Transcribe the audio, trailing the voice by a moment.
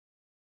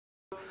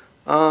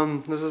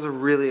This is a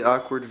really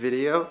awkward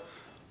video,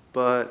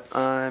 but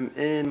I'm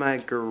in my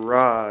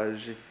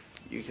garage,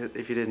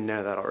 if you didn't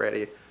know that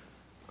already.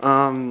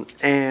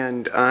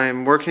 And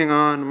I'm working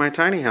on my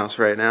tiny house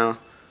right now.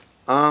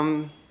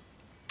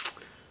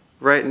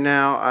 Right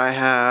now I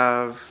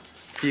have,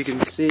 if you can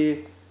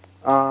see,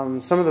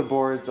 some of the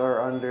boards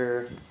are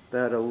under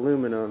that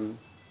aluminum,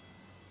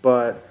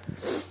 but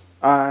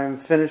I'm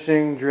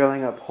finishing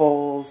drilling up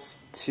holes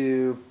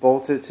to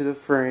bolt it to the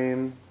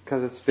frame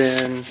because it's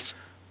been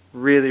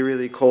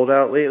really cold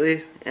out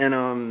lately,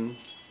 and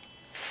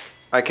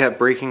I kept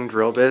breaking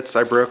drill bits.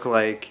 I broke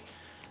like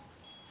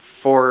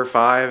 4 or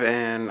 5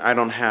 and I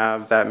don't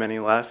have that many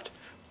left,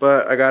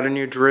 but I got a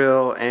new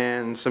drill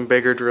and some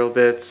bigger drill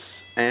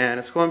bits and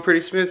it's going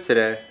pretty smooth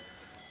today.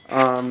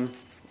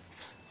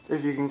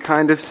 If you can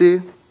kind of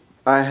see,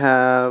 I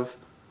have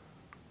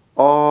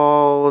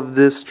all of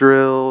this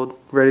drilled,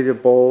 ready to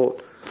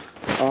bolt,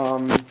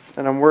 and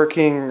I'm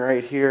working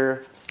right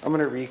here. I'm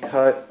gonna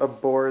recut a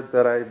board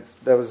that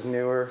was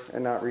newer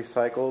and not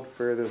recycled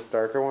for this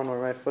darker one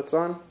where my foot's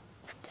on.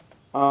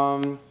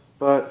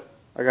 But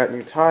I got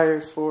new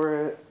tires for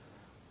it.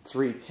 It's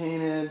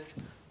repainted,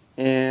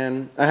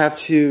 and I have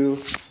to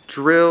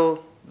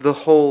drill the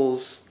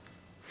holes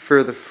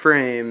for the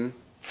frame,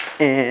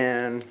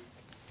 and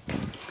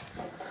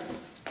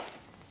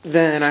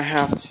then I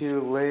have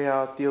to lay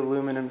out the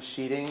aluminum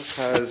sheeting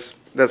because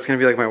that's gonna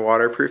be like my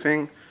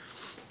waterproofing.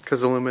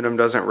 Because aluminum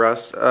doesn't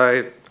rust,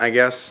 I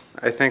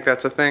think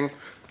that's a thing.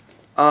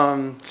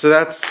 So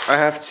I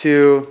have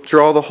to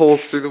draw the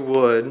holes through the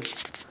wood,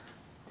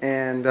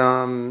 and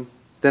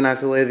then I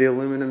have to lay the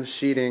aluminum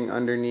sheeting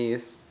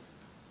underneath,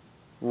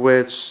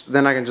 which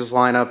then I can just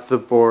line up the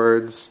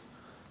boards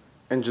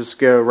and just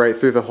go right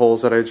through the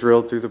holes that I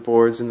drilled through the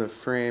boards in the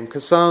frame.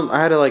 Because I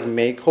had to like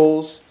make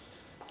holes,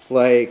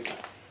 like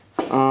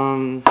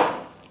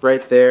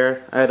right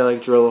there. I had to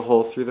like drill a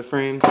hole through the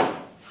frame.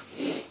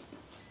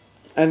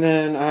 And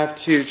then I have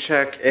to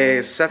check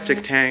a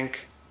septic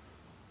tank,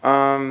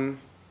 because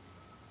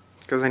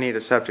I need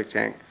a septic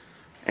tank.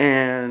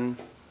 And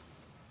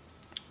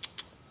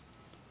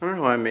I don't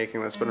know why I'm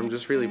making this, but I'm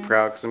just really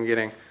proud because I'm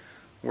getting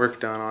work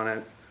done on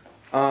it.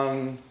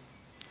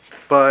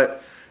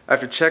 But I have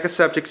to check a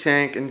septic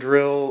tank and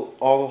drill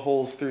all the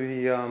holes through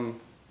the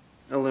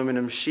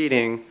aluminum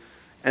sheeting,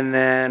 and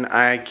then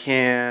I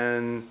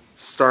can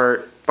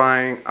start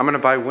buying. I'm going to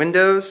buy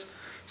windows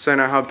so I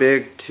know how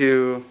big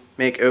to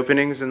make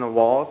openings in the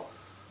wall.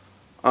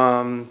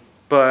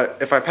 But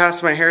if I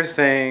pass my hair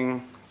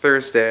thing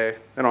Thursday,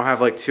 then I'll have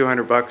like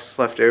 $200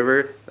 left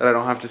over that I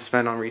don't have to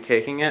spend on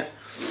retaking it.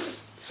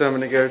 So I'm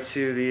going to go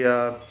to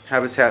the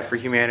Habitat for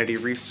Humanity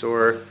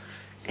Restore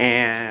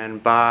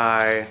and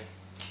buy,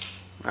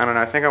 I don't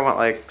know, I think I want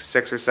like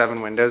 6 or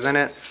 7 windows in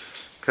it,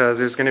 because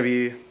there's going to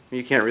be,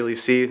 you can't really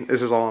see,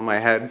 this is all in my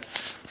head,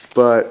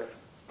 but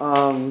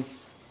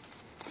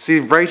see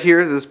right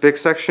here, this big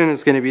section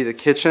is going to be the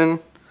kitchen.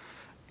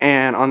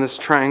 And on this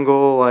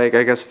triangle, like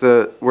I guess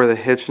where the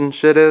hitch and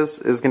shit is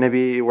going to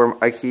be where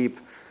I keep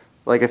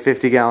like a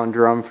 50-gallon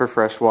drum for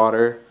fresh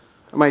water.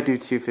 I might do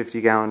 2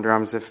 50-gallon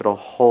drums if it'll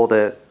hold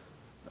it.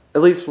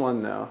 At least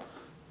one though.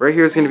 Right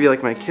here is going to be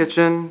like my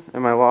kitchen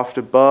and my loft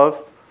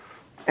above.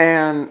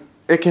 And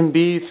it can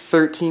be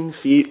 13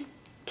 feet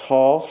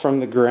tall from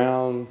the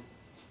ground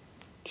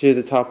to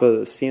the top of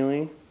the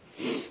ceiling.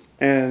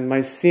 And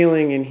my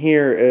ceiling in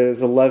here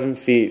is 11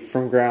 feet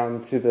from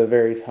ground to the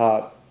very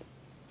top.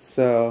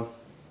 So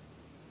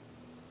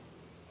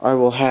I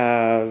will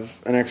have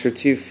an extra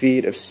 2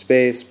 feet of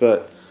space,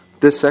 but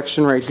this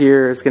section right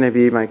here is going to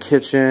be my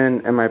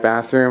kitchen and my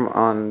bathroom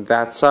on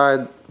that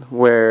side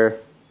where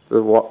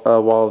the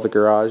wall of the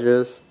garage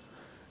is.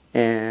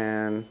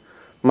 And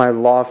my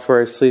loft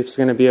where I sleep is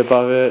going to be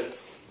above it.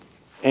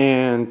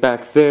 And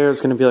back there is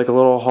going to be like a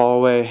little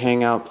hallway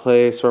hangout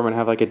place where I'm going to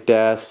have like a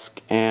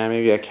desk and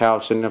maybe a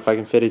couch, and if I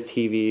can fit a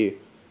TV,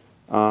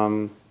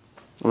 I'm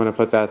going to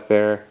put that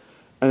there.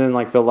 And then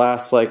like the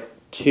last like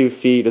 2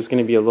 feet is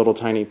going to be a little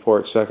tiny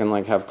porch so I can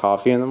like have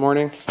coffee in the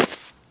morning.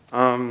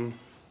 I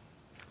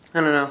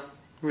don't know. I'm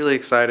really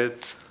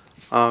excited.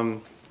 I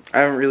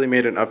haven't really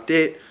made an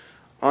update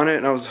on it,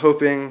 and I was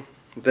hoping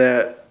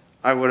that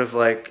I would have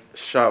like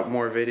shot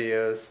more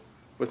videos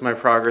with my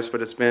progress, but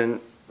it's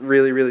been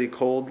really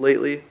cold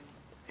lately,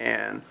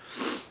 and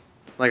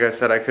like I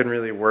said, I couldn't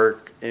really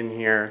work in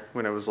here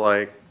when it was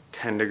like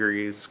 10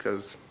 degrees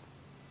because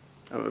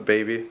I'm a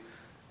baby.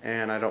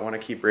 And I don't want to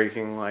keep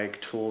breaking like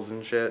tools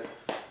and shit.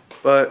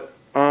 But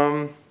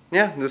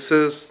yeah, this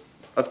is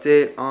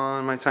update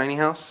on my tiny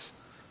house.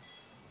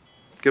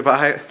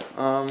 Goodbye.